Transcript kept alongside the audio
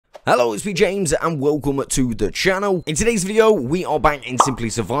Hello, it's me James and welcome to the channel. In today's video, we are back in Simply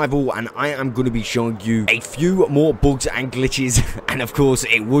Survival and I am going to be showing you a few more bugs and glitches and of course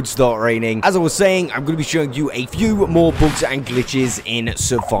it would start raining. As I was saying, I'm going to be showing you a few more bugs and glitches in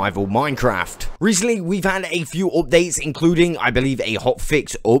Survival Minecraft. Recently, we've had a few updates including, I believe, a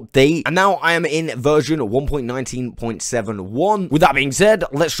hotfix update and now I am in version 1.19.71. With that being said,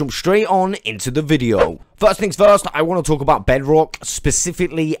 let's jump straight on into the video. First things first, I want to talk about Bedrock,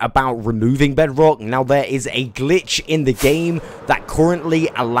 specifically about removing Bedrock. Now, there is a glitch in the game that currently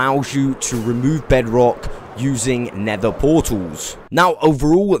allows you to remove Bedrock using nether portals. Now,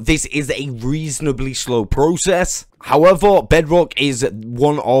 overall, this is a reasonably slow process. However, Bedrock is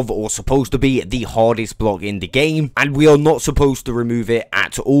one of, or supposed to be, the hardest block in the game, and we are not supposed to remove it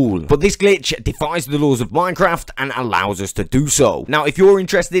at all. But this glitch defies the laws of Minecraft and allows us to do so. Now, if you're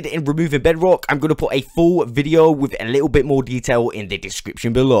interested in removing Bedrock, I'm going to put a full video with a little bit more detail in the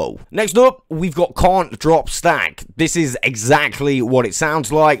description below. Next up, we've got can't drop stack. This is exactly what it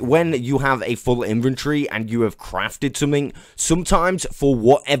sounds like when you have a full inventory and you have crafted something. Sometimes, for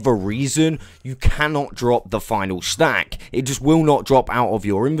whatever reason, you cannot drop the final stack. It just will not drop out of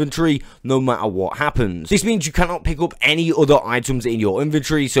your inventory no matter what happens. This means you cannot pick up any other items in your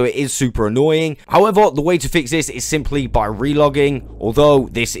inventory, so it is super annoying. However, the way to fix this is simply by relogging, although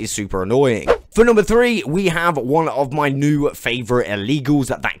this is super annoying. For number 3, we have one of my new favorite illegals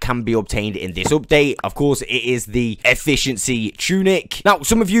that can be obtained in this update. Of course, it is the efficiency tunic. Now,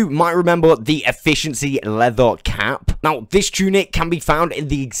 some of you might remember the efficiency leather cap. Now, this tunic can be found in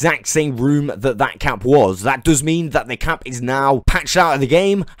the exact same room that cap was. That does mean that the cap is now patched out of the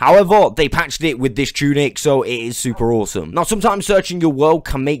game. However, they patched it with this tunic, so it is super awesome. Now, sometimes searching your world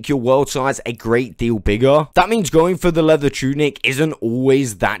can make your world size a great deal bigger. That means going for the leather tunic isn't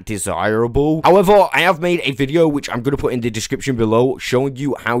always that desirable. However, I have made a video which I'm going to put in the description below showing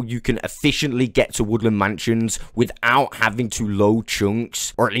you how you can efficiently get to woodland mansions without having to load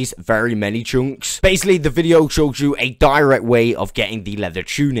chunks, or at least very many chunks. Basically, the video shows you a direct way of getting the leather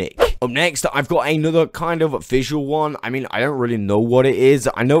tunic. Up next, I've got another kind of visual one. I mean, I don't really know what it is.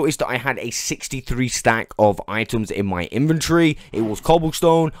 I noticed that I had a 63 stack of items in my inventory. It was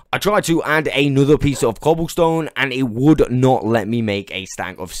cobblestone. I tried to add another piece of cobblestone and it would not let me make a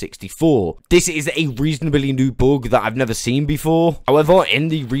stack of 64. This is a reasonably new bug that I've never seen before. However, in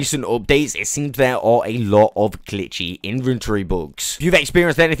the recent updates, it seems there are a lot of glitchy inventory bugs. If you've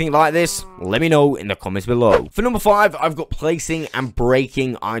experienced anything like this, let me know in the comments below. For number 5, I've got placing and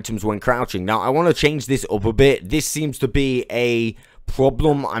breaking items when crouching. Now, I want to change this up a bit. This seems to be a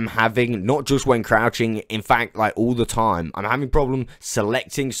problem I'm having, not just when crouching, in fact, like all the time. I'm having problem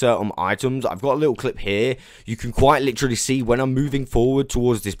selecting certain items. I've got a little clip here. You can quite literally see when I'm moving forward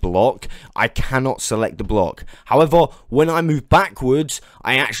towards this block, I cannot select the block. However, when I move backwards,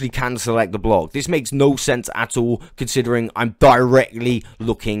 I actually can select the block. This makes no sense at all, considering I'm directly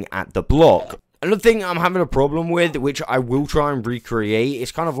looking at the block. Another thing I'm having a problem with, which I will try and recreate,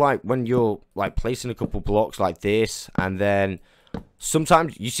 is kind of like when you're like placing a couple blocks like this, and then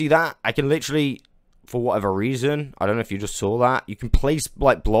sometimes you see that I can literally, for whatever reason, I don't know if you just saw that, you can place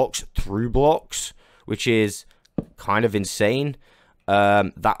like blocks through blocks, which is kind of insane.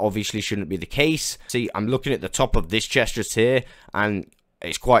 That obviously shouldn't be the case. See, I'm looking at the top of this chest just here, and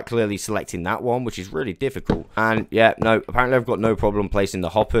it's quite clearly selecting that one, which is really difficult. And yeah, no, apparently I've got no problem placing the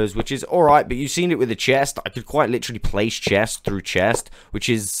hoppers, which is alright, but you've seen it with the chest. I could quite literally place chest through chest, which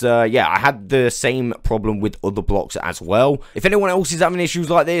is, yeah, I had the same problem with other blocks as well. If anyone else is having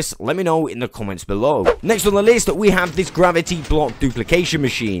issues like this, let me know in the comments below. Next on the list, we have this gravity block duplication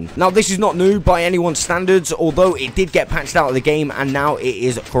machine. Now, this is not new by anyone's standards, although it did get patched out of the game, and now it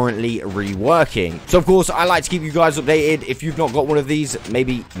is currently reworking. So, of course, I like to keep you guys updated. If you've not got one of these,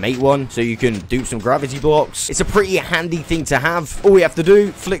 maybe make one so you can dupe some gravity blocks. It's a pretty handy thing to have. All we have to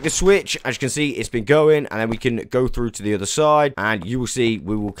do, flick the switch. As you can see, it's been going, and then we can go through to the other side, and you will see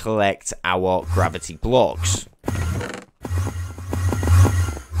we will collect our gravity blocks.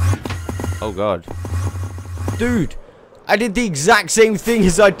 Oh god. Dude, I did the exact same thing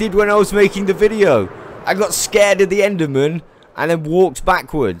as I did when I was making the video. I got scared of the Enderman and then walked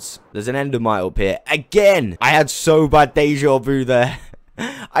backwards. There's an Endermite up here. Again, I had so bad deja vu there.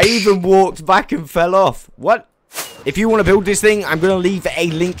 I even walked back and fell off. What? If you want to build this thing, I'm going to leave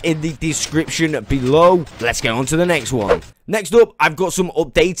a link in the description below. Let's get on to the next one. Next up, I've got some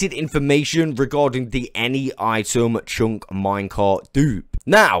updated information regarding the any item chunk minecart dupe.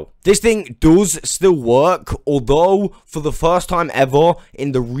 Now, This thing does still work, although for the first time ever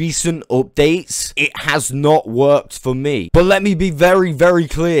in the recent updates, it has not worked for me. But let me be very, very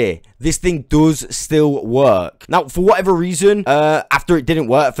clear. This thing does still work. Now, for whatever reason, after it didn't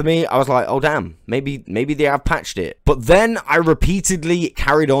work for me, I was like, oh damn, maybe they have patched it. But then I repeatedly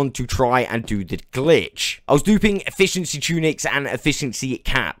carried on to try and do the glitch. I was duping efficiency tunics and efficiency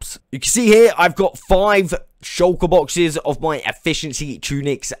caps. You can see here, I've got 5 shulker boxes of my efficiency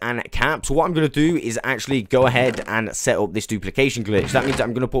tunics and caps. What I'm going to do is actually go ahead and set up this duplication glitch. That means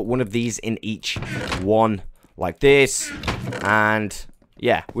I'm going to put one of these in each one like this, and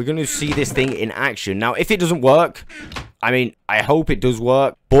yeah, we're going to see this thing in action. Now, if it doesn't work, I mean, I hope it does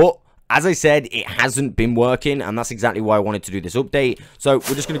work, but as I said, it hasn't been working, and that's exactly why I wanted to do this update. So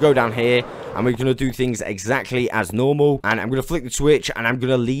we're just going to go down here, and we're going to do things exactly as normal, and I'm going to flick the switch, and I'm going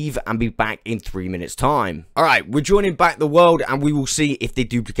to leave and be back in 3 minutes time. All right, we're joining back the world, and we will see if the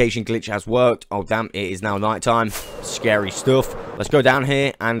duplication glitch has worked. Oh damn, it is now nighttime. Scary stuff. Let's go down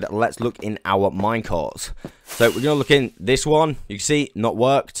here, and let's look in our minecarts. So we're going to look in this one. You can see, not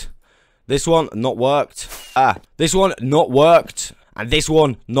worked. This one, not worked. This one, not worked. And this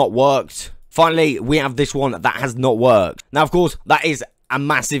one, not worked. Finally, we have this one that has not worked. Now, of course, that is a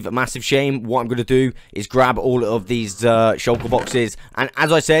massive, massive shame. What I'm going to do is grab all of these shulker boxes. And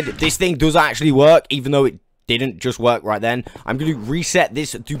as I said, this thing does actually work, even though it didn't just work right then. I'm going to reset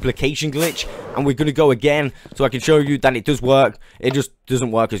this duplication glitch, and we're going to go again so I can show you that it does work. It just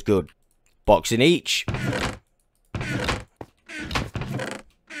doesn't work as good. Box in each.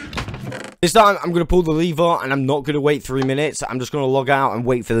 This time, I'm going to pull the lever, and I'm not going to wait 3 minutes. I'm just going to log out and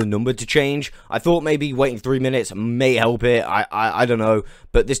wait for the number to change. I thought maybe waiting 3 minutes may help it. I don't know.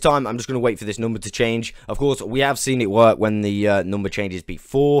 But this time, I'm just going to wait for this number to change. Of course, we have seen it work when the number changes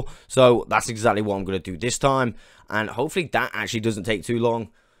before. So, that's exactly what I'm going to do this time. And hopefully, that actually doesn't take too long.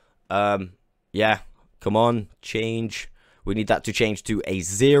 Yeah, come on, change. We need that to change to a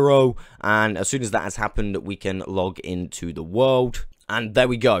 0. And as soon as that has happened, we can log into the world. And there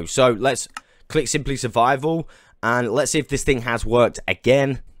we go. So let's click Simply Survival, and let's see if this thing has worked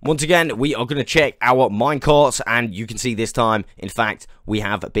again. Once again, we are going to check our minecarts, and you can see this time, in fact, we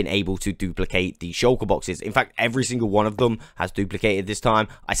have been able to duplicate the shulker boxes. In fact, every single one of them has duplicated this time.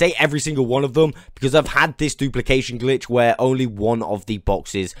 I say every single one of them because I've had this duplication glitch where only one of the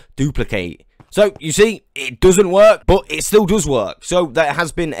boxes duplicate. So, you see, it doesn't work, but it still does work. So, there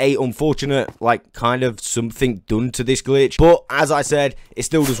has been a unfortunate, like, kind of something done to this glitch. But, as I said, it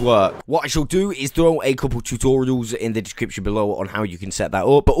still does work. What I shall do is throw a couple tutorials in the description below on how you can set that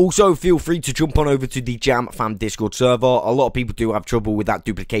up. But also, feel free to jump on over to the Jam Fam Discord server. A lot of people do have trouble with that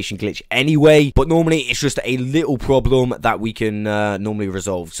duplication glitch anyway. But normally, it's just a little problem that we can normally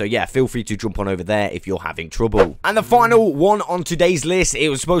resolve. So, yeah, feel free to jump on over there if you're having trouble. And the final one on today's list, it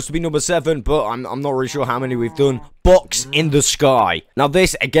was supposed to be number 7, but I'm not really sure how many we've done. Box in the sky. Now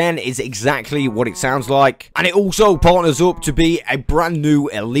this again is exactly what it sounds like, and it also partners up to be a brand new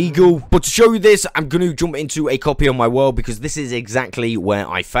illegal. But to show you this, I'm going to jump into a copy on my world because this is exactly where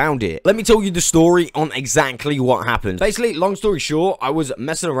I found it. Let me tell you the story on exactly what happened. Basically, long story short, I was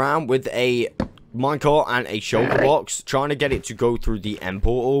messing around with a minecart and a shulker box, trying to get it to go through the end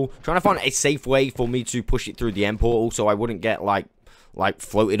portal, trying to find a safe way for me to push it through the end portal so I wouldn't get like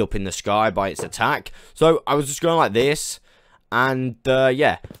floated up in the sky by its attack. So I was just going like this, and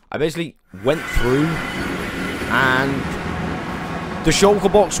yeah, I basically went through, and the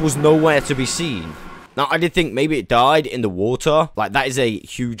shulker box was nowhere to be seen. Now, I did think maybe it died in the water. Like, that is a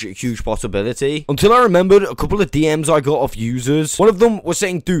huge possibility. Until I remembered a couple of DMs I got off users. One of them was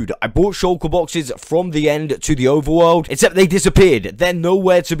saying, dude, I bought shulker boxes from the end to the overworld, except they disappeared. They're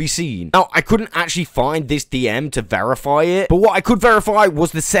nowhere to be seen. Now, I couldn't actually find this DM to verify it, but what I could verify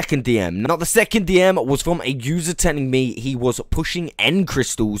was the second DM. Now, the second DM was from a user telling me he was pushing end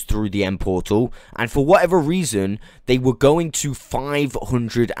crystals through the end portal, and for whatever reason, they were going to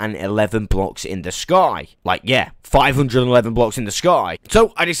 511 blocks in the sky. Like, yeah, 511 blocks in the sky.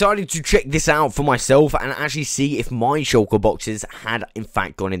 So I decided to check this out for myself and actually see if my shulker boxes had in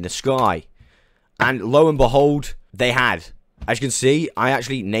fact gone in the sky. And lo and behold, they had. As you can see, I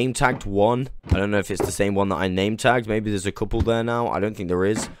actually name tagged one. I don't know if it's the same one that I name tagged. Maybe there's a couple there now. I don't think there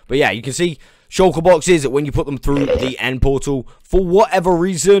is. But yeah, you can see shulker boxes, when you put them through the end portal, for whatever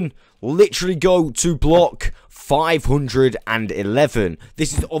reason, literally go to block 511.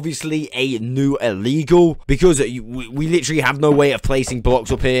 This is obviously a new illegal because we literally have no way of placing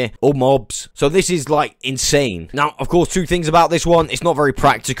blocks up here or mobs. So this is like insane. Now, of course, two things about this one. It's not very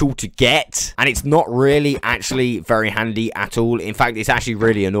practical to get, and it's not really actually very handy at all. In fact, it's actually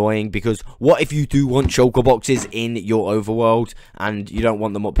really annoying because what if you do want choker boxes in your overworld and you don't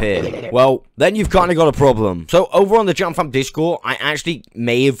want them up here? Well, then you've kind of got a problem. So over on the JamFam Discord, I actually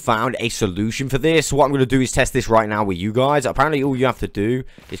may have found a solution for this. What I'm going to do is test this right now with you guys. Apparently all you have to do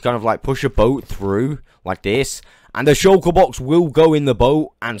is kind of like push a boat through like this, and the shulker box will go in the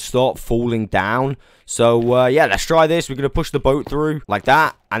boat and start falling down. So yeah, let's try this. We're gonna push the boat through like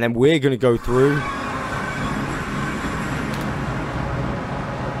that, and then we're gonna go through.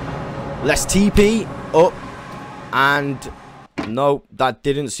 Let's TP up, and no, that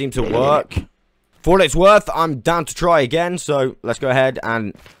didn't seem to work. For what it's worth, I'm down to try again, so let's go ahead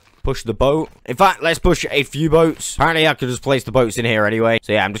and push the boat. In fact, let's push a few boats. Apparently, I could just place the boats in here anyway.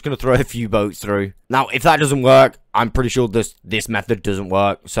 So yeah, I'm just going to throw a few boats through. Now, if that doesn't work, I'm pretty sure this method doesn't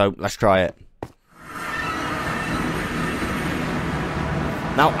work. So let's try it.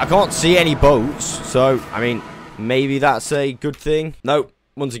 Now, I can't see any boats. So, I mean, maybe that's a good thing. Nope.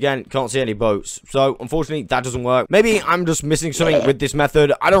 Once again, can't see any boats. So, unfortunately, that doesn't work. Maybe I'm just missing something with this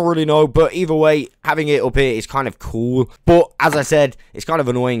method. I don't really know. But either way, having it up here is kind of cool. But, as I said, it's kind of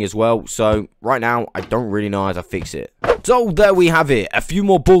annoying as well. So, right now, I don't really know how to fix it. So, there we have it. A few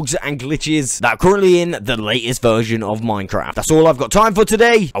more bugs and glitches that are currently in the latest version of Minecraft. That's all I've got time for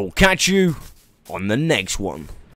today. I will catch you on the next one.